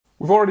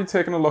We've already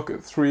taken a look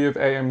at 3 of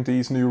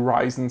AMD's new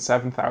Ryzen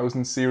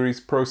 7000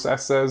 series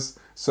processors,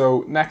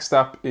 so next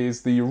up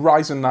is the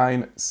Ryzen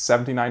 9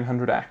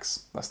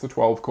 7900X, that's the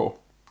 12 core.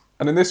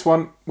 And in this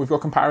one, we've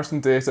got comparison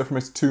data from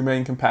its two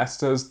main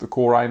competitors, the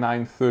Core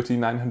i9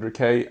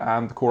 13900K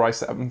and the Core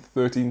i7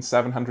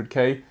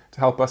 13700K, to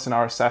help us in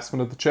our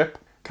assessment of the chip.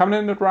 Coming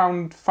in at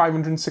around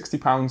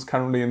 £560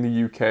 currently in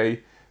the UK,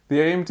 the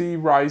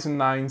AMD Ryzen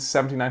 9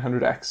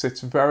 7900X sits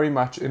very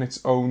much in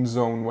its own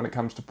zone when it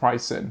comes to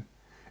pricing.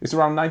 It's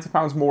around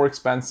 £90 more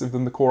expensive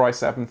than the Core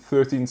i7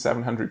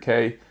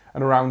 13700K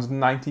and around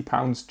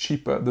 £90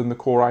 cheaper than the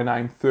Core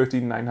i9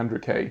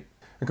 13900K.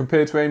 And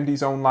compared to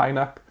AMD's own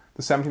lineup,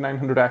 the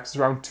 7900X is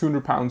around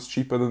 £200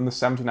 cheaper than the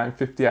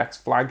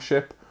 7950X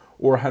flagship,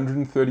 or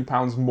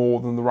 £130 more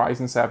than the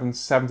Ryzen 7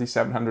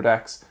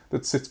 7700X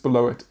that sits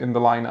below it in the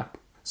lineup.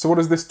 So what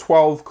does this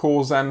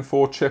 12-core Zen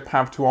 4 chip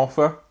have to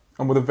offer?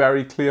 And with a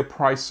very clear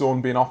price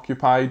zone being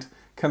occupied,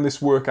 can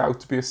this work out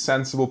to be a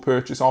sensible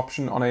purchase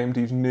option on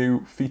AMD's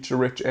new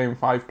feature-rich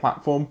AM5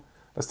 platform?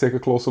 Let's take a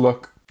closer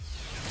look.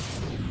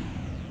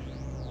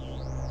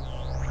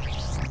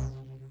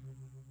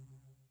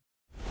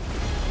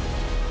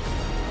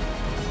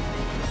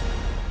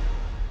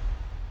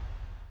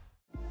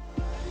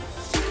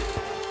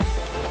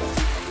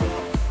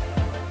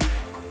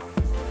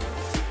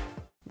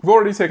 We've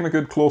already taken a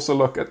good closer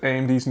look at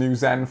AMD's new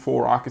Zen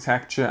 4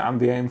 architecture and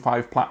the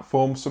AM5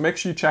 platform, so make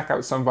sure you check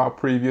out some of our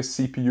previous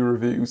CPU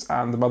reviews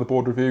and the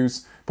motherboard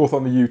reviews, both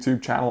on the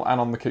YouTube channel and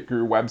on the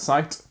KitGuru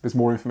website. There's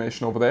more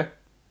information over there.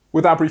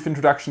 With that brief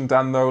introduction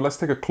done though, let's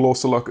take a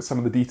closer look at some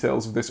of the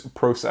details of this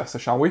processor,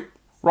 shall we?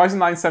 Ryzen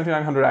 9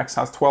 7900X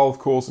has 12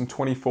 cores and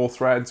 24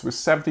 threads with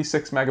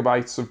 76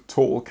 megabytes of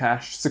total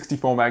cache,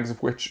 64 megs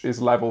of which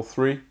is level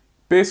 3.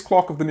 Base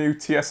clock of the new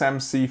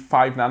TSMC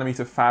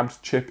 5nm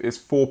fabbed chip is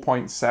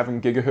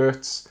 4.7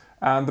 GHz,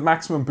 and the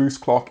maximum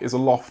boost clock is a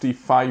lofty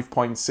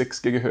 5.6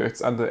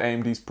 GHz under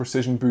AMD's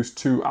Precision Boost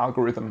 2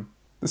 algorithm.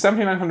 The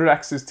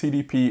 7900X's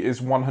TDP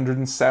is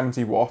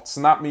 170 watts,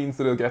 and that means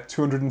that it'll get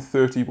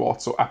 230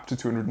 watts or up to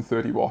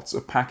 230 watts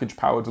of package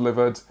power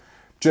delivered,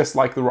 just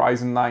like the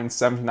Ryzen 9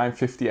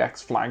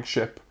 7950X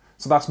flagship.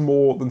 So that's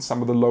more than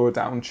some of the lower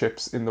down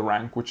chips in the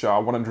rank, which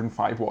are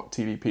 105 watt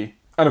TDP.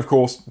 And of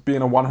course,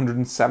 being a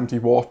 170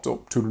 watt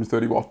or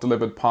 230 watt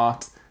delivered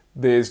part,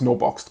 there's no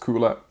boxed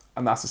cooler,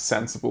 and that's a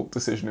sensible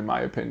decision in my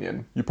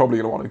opinion. You're probably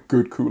going to want a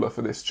good cooler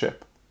for this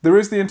chip. There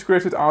is the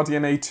integrated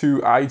RDNA 2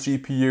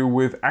 iGPU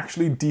with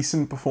actually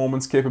decent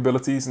performance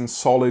capabilities and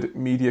solid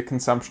media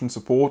consumption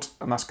support,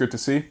 and that's good to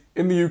see.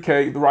 In the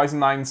UK, the Ryzen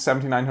 9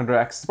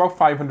 7900X is about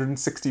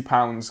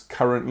 £560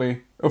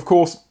 currently. Of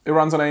course, it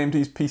runs on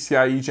AMD's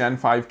PCIe Gen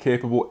 5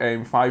 capable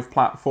AM5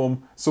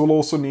 platform, so will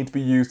also need to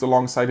be used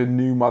alongside a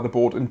new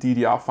motherboard and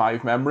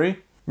DDR5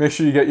 memory. Make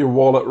sure you get your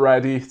wallet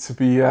ready to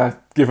be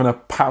given a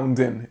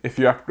pounding if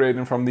you're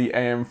upgrading from the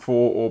AM4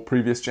 or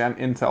previous gen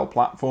Intel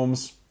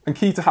platforms. And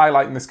key to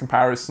highlighting this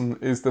comparison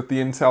is that the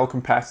Intel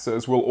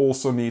competitors will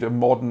also need a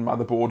modern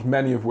motherboard,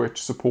 many of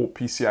which support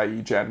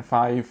PCIe Gen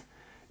 5.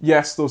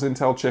 Yes, those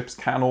Intel chips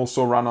can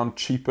also run on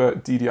cheaper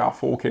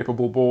DDR4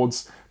 capable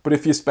boards, but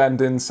if you're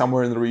spending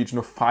somewhere in the region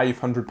of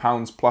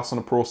 £500 plus on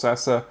a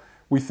processor,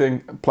 we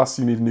think, plus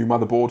you need a new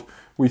motherboard,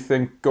 we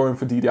think going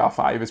for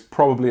DDR5 is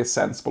probably a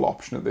sensible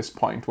option at this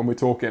point when we're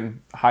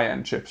talking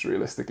high-end chips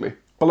realistically.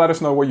 But let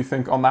us know what you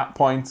think on that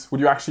point.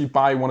 Would you actually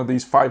buy one of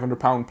these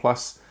 £500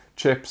 plus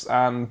chips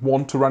and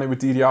want to run it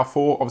with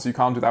DDR4? Obviously you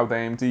can't do that with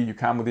AMD, you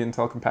can with the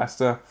Intel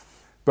competitor.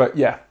 But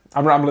yeah,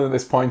 I'm rambling at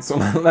this point, so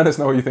let us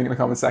know what you think in the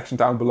comment section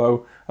down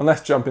below, and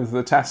let's jump into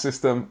the test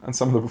system and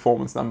some of the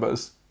performance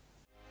numbers.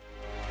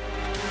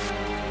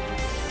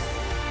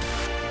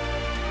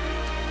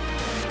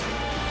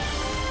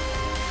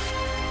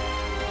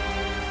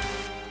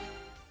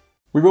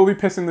 We will be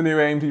pitting the new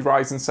AMD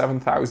Ryzen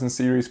 7000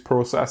 series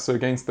processor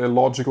against their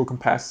logical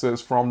competitors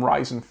from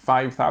Ryzen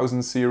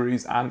 5000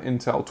 series and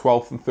Intel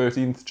 12th and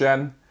 13th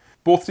gen.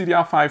 Both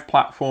DDR5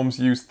 platforms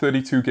use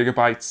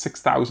 32GB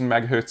 6000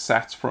 MHz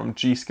sets from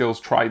G-Skill's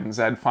Trident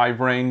Z5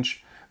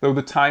 range, though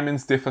the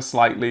timings differ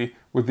slightly,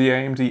 with the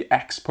AMD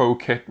Expo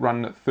kit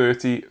running at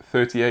 30,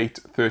 38,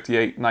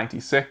 38,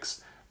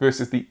 96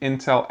 versus the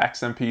Intel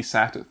XMP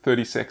set at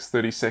 36,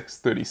 36,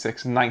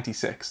 36,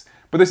 96.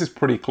 But this is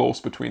pretty close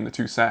between the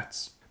two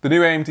sets. The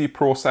new AMD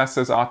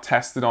processors are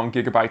tested on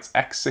Gigabyte's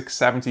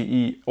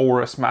X670E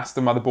Aorus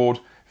master motherboard,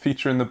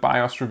 featuring the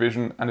BIOS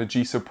revision and a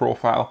GSA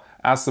profile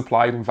as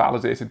supplied and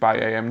validated by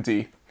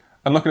AMD.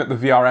 And looking at the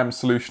VRM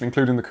solution,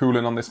 including the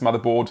cooling on this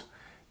motherboard,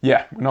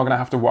 yeah, we're not going to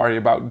have to worry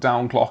about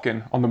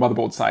downclocking on the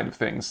motherboard side of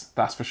things,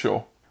 that's for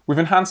sure. We've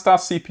enhanced our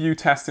CPU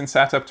testing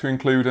setup to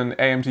include an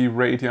AMD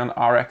Radeon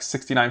RX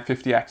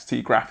 6950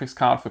 XT graphics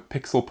card for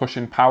pixel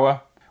pushing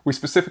power. We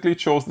specifically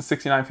chose the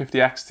 6950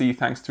 XT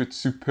thanks to its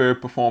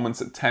superb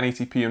performance at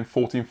 1080p and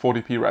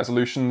 1440p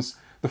resolutions,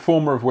 the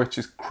former of which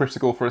is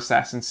critical for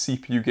assessing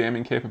CPU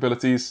gaming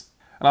capabilities.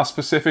 And our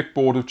specific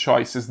board of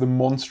choice is the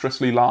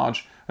monstrously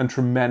large and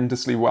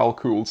tremendously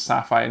well-cooled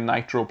Sapphire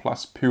Nitro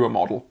Plus Pure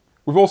model.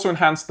 We've also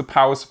enhanced the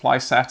power supply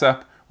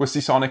setup with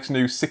Seasonic's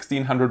new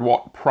 1600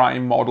 watt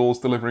prime models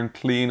delivering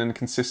clean and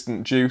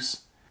consistent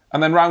juice.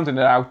 And then rounding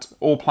it out,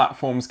 all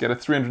platforms get a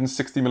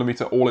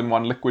 360mm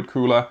all-in-one liquid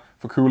cooler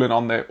for cooling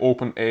on their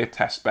open air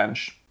test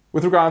bench.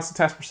 With regards to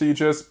test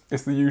procedures,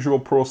 it's the usual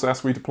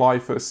process we deploy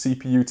for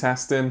CPU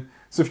testing.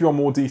 So if you want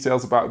more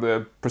details about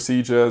the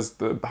procedures,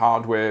 the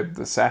hardware,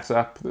 the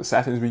setup, the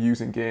settings we use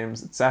in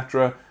games,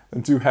 etc.,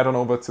 then do head on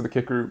over to the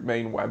Kickroot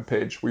main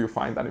webpage where you'll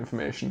find that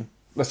information.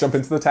 Let's jump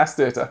into the test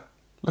data.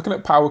 Looking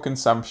at power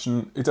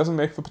consumption, it doesn't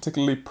make for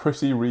particularly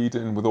pretty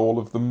reading with all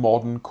of the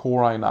modern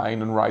Core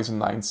i9 and Ryzen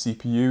 9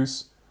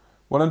 CPUs.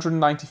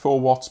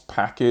 194 watts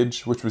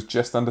package, which was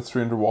just under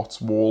 300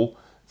 watts wall,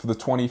 for the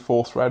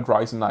 24-thread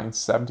Ryzen 9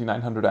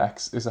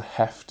 7900X is a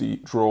hefty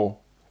draw.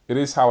 It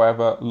is,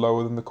 however,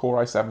 lower than the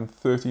Core i7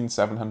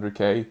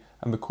 13700K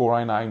and the Core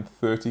i9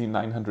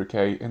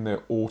 13900K in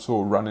their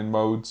auto running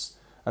modes,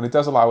 and it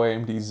does allow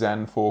AMD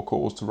Zen 4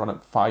 cores to run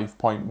at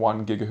 5.1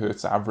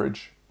 GHz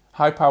average.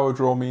 High power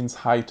draw means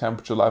high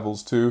temperature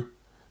levels too.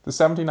 The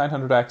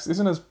 7900X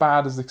isn't as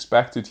bad as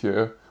expected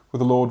here,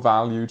 with a load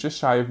value just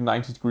shy of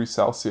 90 degrees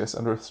Celsius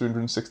under a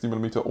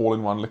 360mm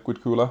all-in-one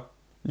liquid cooler.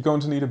 You're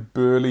going to need a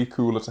burly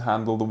cooler to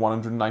handle the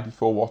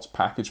 194 watts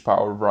package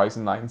power of Ryzen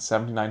 9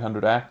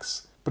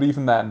 7900X, but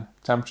even then,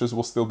 temperatures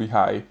will still be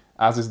high,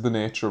 as is the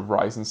nature of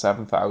Ryzen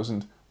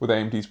 7000 with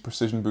AMD's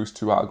Precision Boost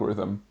 2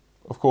 algorithm.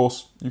 Of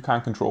course, you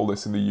can control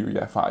this in the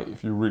UEFI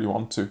if you really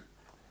want to.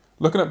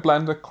 Looking at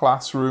Blender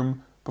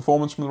Classroom,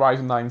 performance from the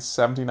Ryzen 9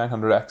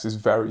 7900X is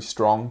very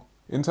strong.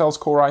 Intel's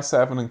Core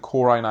i7 and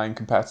Core i9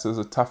 competitors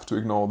are tough to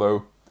ignore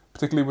though,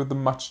 particularly with the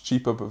much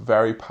cheaper but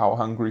very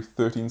power-hungry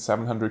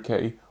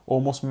 13700K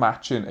almost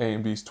matching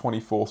AMD's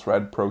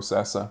 24-thread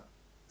processor.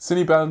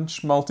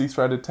 Cinebench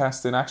multi-threaded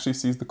testing actually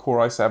sees the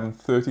Core i7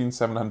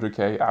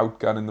 13700K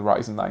outgunning the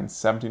Ryzen 9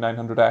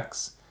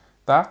 7900X.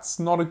 That's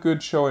not a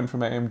good showing from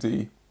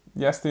AMD.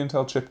 Yes, the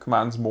Intel chip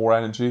commands more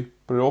energy,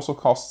 but it also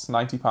costs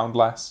 £90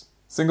 less.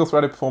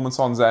 Single-threaded performance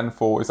on Zen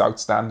 4 is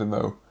outstanding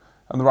though,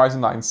 and the Ryzen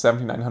 9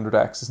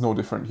 7900X is no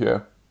different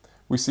here.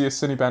 We see a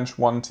Cinebench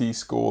 1T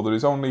score that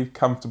is only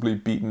comfortably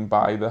beaten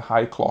by the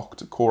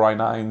high-clocked Core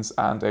i9s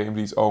and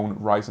AMD's own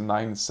Ryzen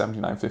 9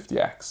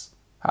 7950X.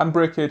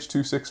 Handbrake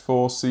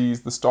H264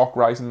 sees the stock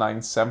Ryzen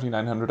 9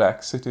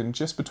 7900X sitting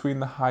just between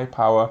the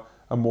high-power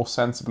and more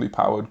sensibly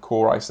powered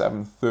Core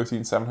i7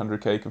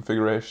 13700K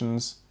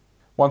configurations.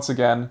 Once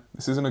again,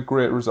 this isn't a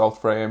great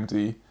result for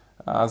AMD,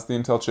 as the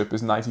Intel chip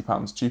is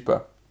 £90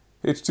 cheaper.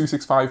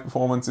 H265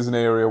 performance is an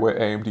area where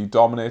AMD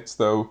dominates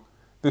though.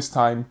 This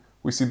time,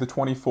 we see the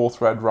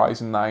 24-thread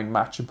Ryzen 9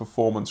 matching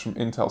performance from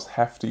Intel's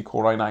hefty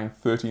Core i9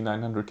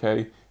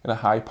 13900K in a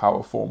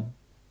high-power form.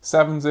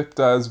 7-zip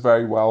does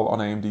very well on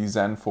AMD's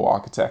Zen 4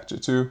 architecture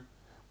too.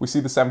 We see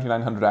the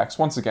 7900X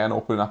once again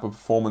opening up a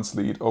performance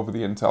lead over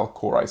the Intel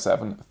Core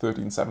i7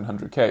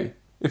 13700K.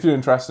 If you're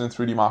interested in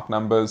 3D Mark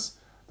numbers,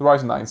 the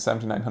Ryzen 9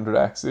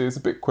 7900X is a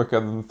bit quicker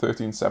than the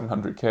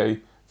 13700K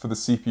for the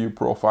CPU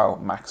profile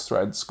max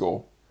thread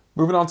score.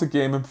 Moving on to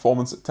gaming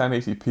performance at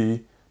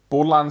 1080p,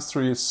 Borderlands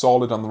 3 is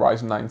solid on the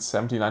Ryzen 9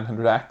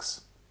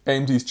 7900X.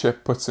 AMD's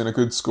chip puts in a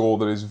good score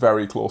that is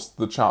very close to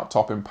the chart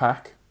top in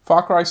pack.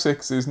 Far Cry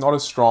 6 is not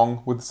as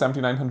strong, with the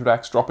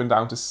 7900X dropping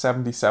down to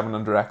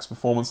 7700X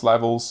performance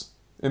levels.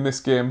 In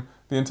this game,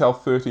 the Intel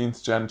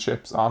 13th gen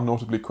chips are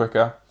notably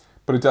quicker,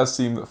 but it does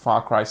seem that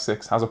Far Cry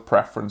 6 has a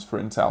preference for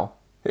Intel.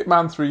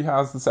 Hitman 3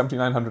 has the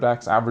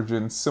 7900X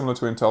averaging similar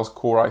to Intel's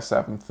Core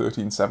i7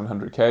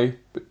 13700K,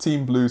 but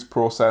Team Blue's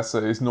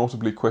processor is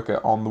notably quicker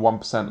on the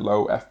 1%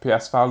 low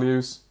FPS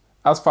values.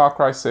 As Far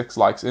Cry 6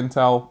 likes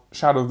Intel,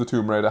 Shadow of the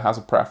Tomb Raider has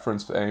a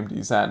preference for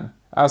AMD Zen.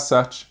 As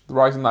such, the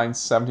Ryzen 9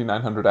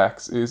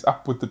 7900X is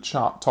up with the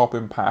chart top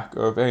in pack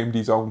of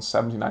AMD's own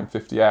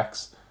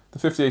 7950X, the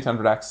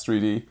 5800X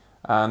 3D,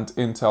 and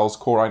Intel's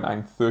Core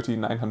i9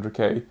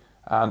 13900K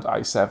and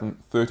i7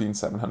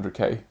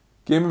 13700K.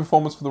 Gaming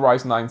performance for the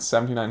Ryzen 9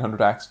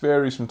 7900X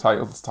varies from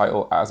title to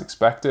title as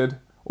expected.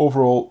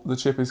 Overall, the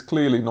chip is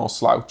clearly no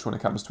slouch when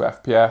it comes to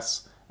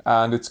FPS,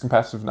 and its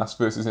competitiveness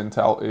versus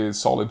Intel is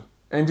solid.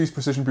 AMD's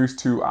Precision Boost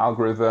 2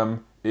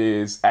 algorithm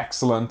is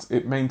excellent.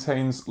 It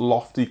maintains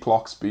lofty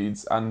clock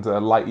speeds and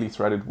lightly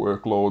threaded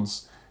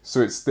workloads,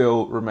 so it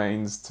still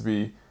remains to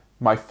be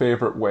my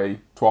favourite way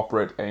to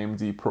operate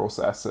AMD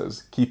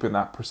processors, keeping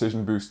that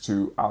Precision Boost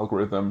 2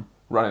 algorithm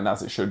running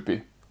as it should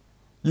be.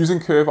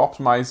 Using Curve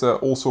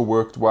Optimizer also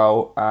worked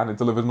well, and it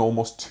delivered an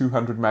almost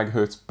 200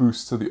 MHz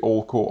boost to the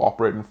all-core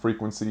operating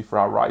frequency for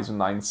our Ryzen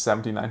 9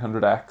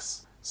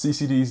 7900X.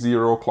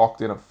 CCD0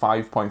 clocked in at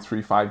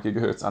 5.35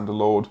 GHz under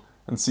load,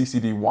 and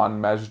CCD1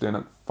 measured in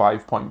at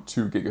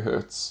 5.2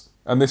 GHz.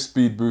 And this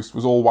speed boost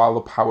was all while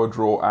the power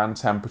draw and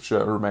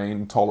temperature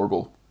remained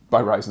tolerable,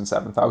 by Ryzen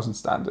 7000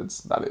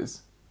 standards, that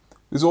is.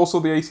 There's also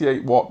the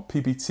 88 watt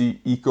PPT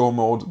Eco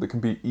mode that can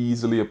be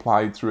easily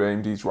applied through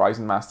AMD's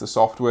Ryzen Master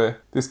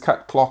software. This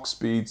cut clock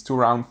speeds to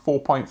around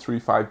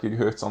 4.35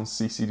 GHz on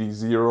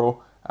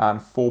CCD0 and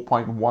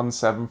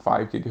 4.175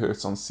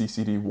 GHz on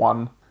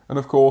CCD1. And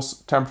of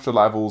course, temperature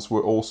levels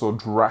were also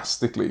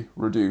drastically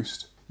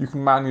reduced. you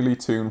can manually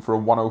tune for a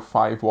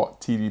 105 watt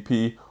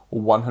TDP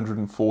or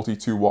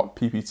 142 watt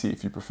PPT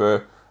if you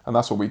prefer, and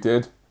that's what we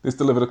did. This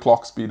delivered a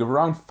clock speed of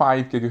around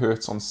 5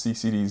 GHz on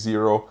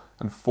CCD0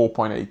 and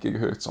 4.8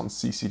 GHz on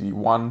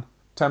CCD1.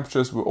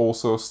 Temperatures were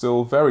also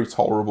still very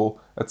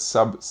tolerable at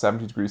sub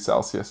 70 degrees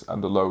Celsius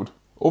under load.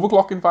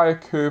 Overclocking via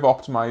Curve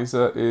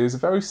Optimizer is a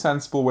very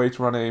sensible way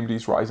to run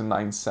AMD's Ryzen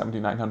 9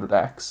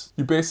 7900X.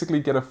 You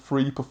basically get a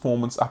free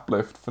performance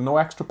uplift for no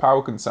extra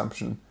power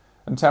consumption,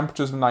 and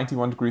temperatures of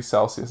 91 degrees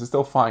Celsius is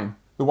still fine.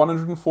 The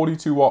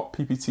 142 watt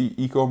PPT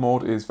Eco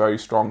mode is very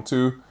strong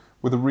too,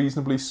 with a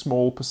reasonably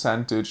small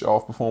percentage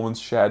of performance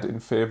shed in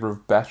favour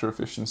of better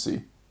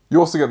efficiency. You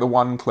also get the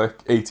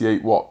one-click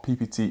 88 watt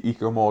PPT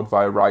Eco mode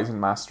via Ryzen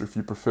Master if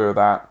you prefer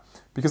that,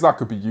 because that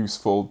could be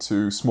useful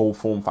to small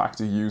form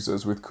factor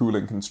users with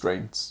cooling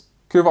constraints.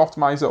 Curve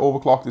Optimizer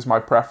overclocked is my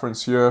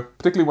preference here,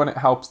 particularly when it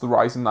helps the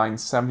Ryzen 9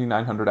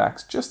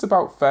 7900X just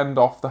about fend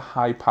off the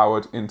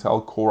high-powered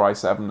Intel Core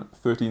i7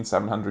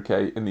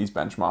 13700K in these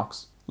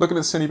benchmarks. Looking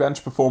at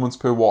Cinebench performance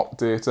per watt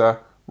data,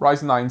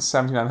 Ryzen 9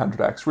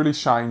 7900X really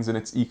shines in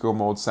its Eco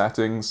mode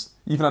settings.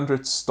 Even under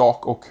its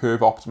stock or Curve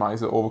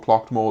Optimizer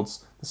overclocked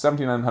modes, the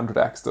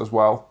 7900X does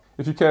well.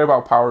 If you care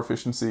about power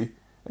efficiency,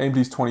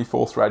 AMD's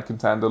 24-thread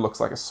contender looks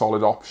like a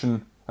solid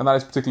option, and that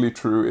is particularly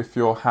true if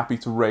you're happy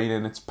to rein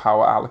in its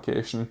power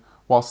allocation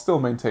while still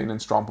maintaining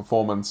strong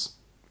performance.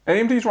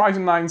 AMD's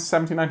Ryzen 9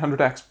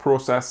 7900X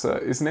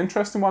processor is an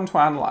interesting one to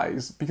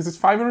analyse because its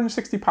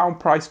 £560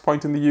 price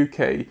point in the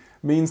UK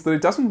means that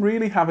it doesn't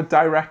really have a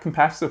direct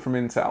competitor from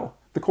Intel.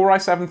 The Core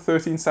i7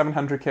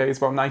 13700K is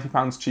about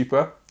 £90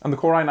 cheaper, and the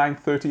Core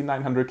i9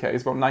 13900K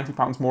is about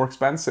 £90 more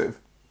expensive.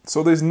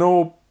 So there's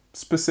no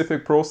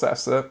specific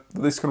processor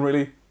that this can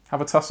really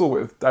have a tussle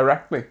with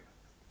directly.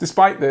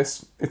 Despite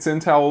this, it's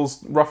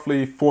Intel's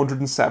roughly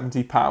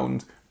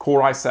 £470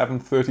 Core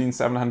i7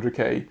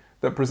 13700K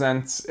that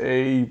presents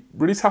a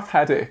really tough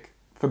headache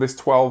for this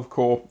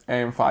 12-core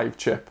AM5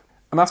 chip.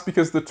 And that's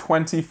because the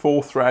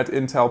 24-thread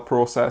Intel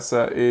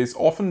processor is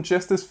often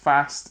just as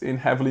fast in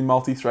heavily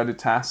multi-threaded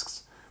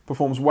tasks,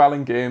 performs well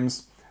in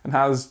games, and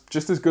has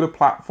just as good a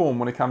platform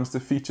when it comes to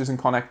features and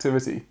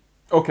connectivity.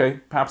 Okay,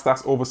 perhaps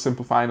that's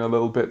oversimplifying a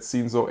little bit,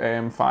 seeing though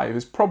AM5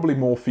 is probably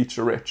more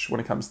feature-rich when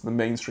it comes to the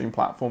mainstream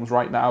platforms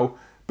right now,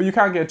 but you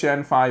can get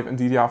Gen 5 and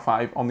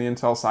DDR5 on the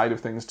Intel side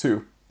of things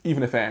too,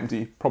 even if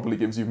AMD probably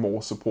gives you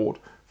more support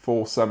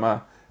for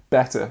some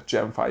better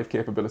Gen 5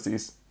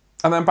 capabilities.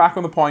 And then back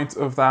on the point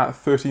of that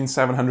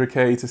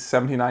 13700K to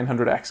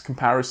 7900X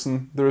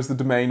comparison, there is the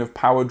domain of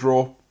power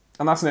draw,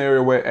 and that's an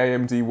area where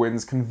AMD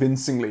wins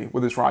convincingly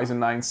with its Ryzen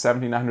 9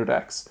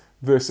 7900X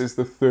versus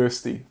the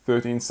thirsty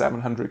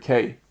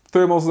 13700K.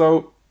 Thermals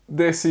though,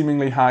 they're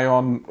seemingly high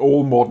on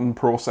all modern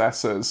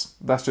processors.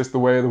 That's just the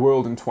way of the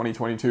world in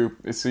 2022,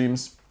 it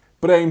seems.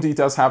 But AMD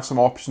does have some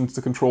options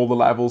to control the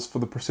levels for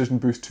the Precision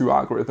Boost 2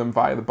 algorithm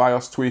via the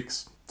BIOS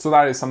tweaks, so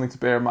that is something to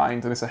bear in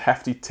mind, and it's a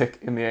hefty tick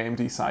in the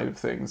AMD side of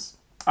things.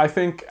 I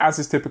think, as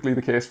is typically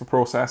the case for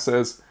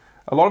processors,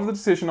 a lot of the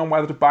decision on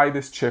whether to buy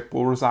this chip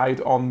will reside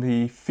on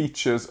the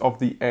features of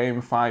the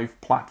AM5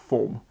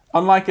 platform.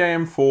 Unlike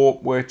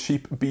AM4, where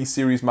cheap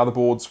B-series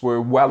motherboards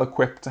were well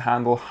equipped to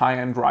handle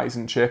high-end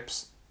Ryzen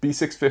chips,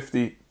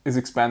 B650 is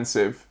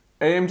expensive.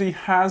 AMD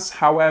has,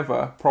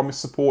 however,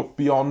 promised support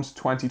beyond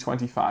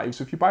 2025,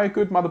 so if you buy a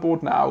good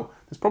motherboard now,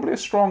 there's probably a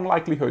strong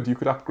likelihood you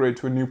could upgrade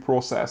to a new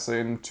processor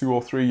in 2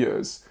 or 3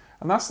 years.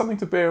 And that's something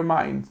to bear in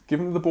mind,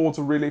 given that the boards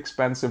are really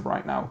expensive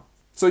right now.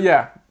 So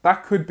yeah,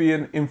 that could be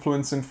an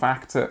influencing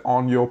factor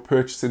on your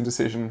purchasing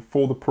decision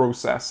for the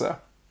processor,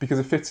 because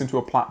it fits into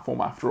a platform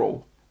after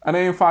all. And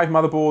AM5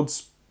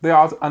 motherboards, they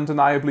are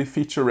undeniably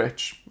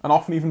feature-rich, and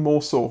often even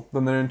more so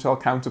than their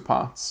Intel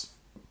counterparts.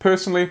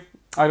 Personally,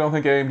 I don't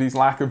think AMD's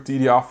lack of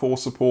DDR4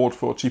 support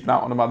for cheaping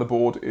out on a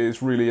motherboard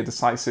is really a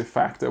decisive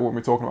factor when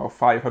we're talking about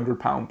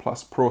 £500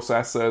 plus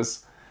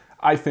processors.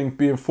 I think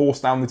being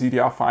forced down the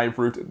DDR5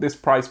 route at this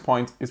price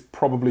point is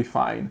probably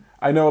fine.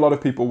 I know a lot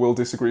of people will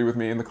disagree with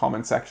me in the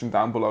comment section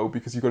down below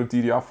because you've got a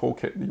DDR4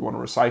 kit that you want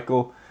to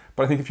recycle,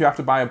 but I think if you have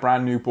to buy a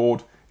brand new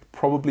board, it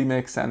probably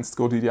makes sense to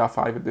go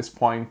DDR5 at this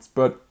point.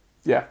 But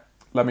yeah,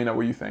 let me know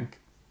what you think.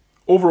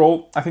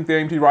 Overall, I think the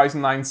AMD Ryzen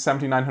 9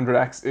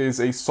 7900X is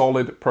a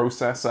solid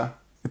processor.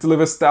 It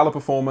delivers stellar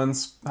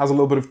performance, has a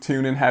little bit of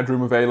tuning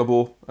headroom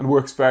available, and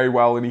works very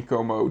well in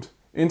eco mode.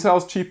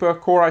 Intel's cheaper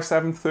Core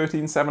i7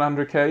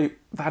 13700K,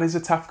 that is a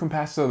tough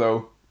competitor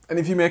though. And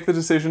if you make the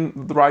decision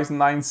that the Ryzen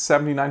 9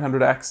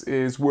 7900X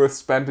is worth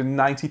spending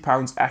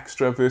 £90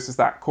 extra versus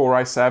that Core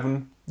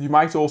i7, you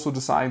might also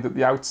decide that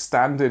the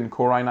outstanding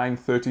Core i9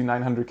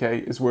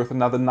 13900K is worth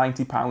another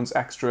 £90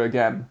 extra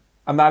again.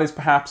 And that is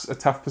perhaps a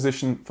tough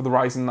position for the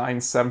Ryzen 9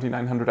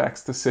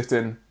 7900X to sit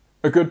in.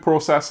 A good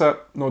processor,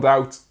 no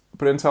doubt,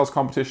 but Intel's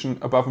competition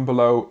above and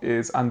below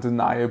is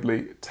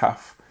undeniably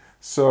tough.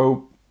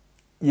 So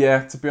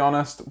yeah, to be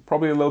honest,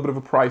 probably a little bit of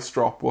a price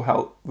drop will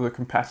help the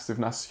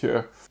competitiveness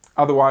here.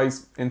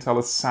 Otherwise, Intel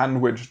has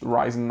sandwiched the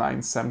Ryzen 9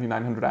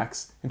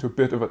 7900X into a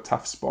bit of a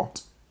tough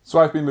spot. So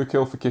I've been Luke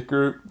Hill for Kit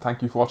Guru.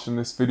 Thank you for watching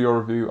this video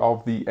review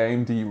of the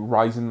AMD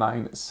Ryzen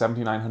 9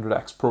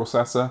 7900X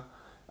processor.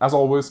 As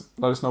always,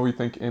 let us know what you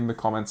think in the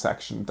comment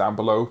section down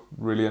below.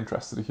 Really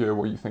interested to hear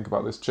what you think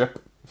about this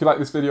chip. If you like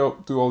this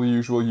video, do all the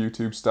usual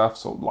YouTube stuff,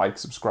 so like,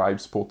 subscribe,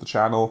 support the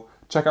channel.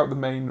 Check out the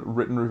main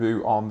written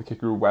review on the Kit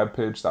Guru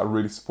webpage, that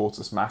really supports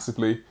us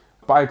massively.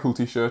 Buy a cool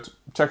t-shirt,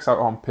 check us out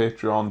on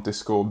Patreon,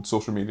 Discord,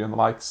 social media and the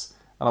likes,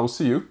 and I will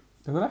see you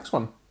in the next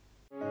one.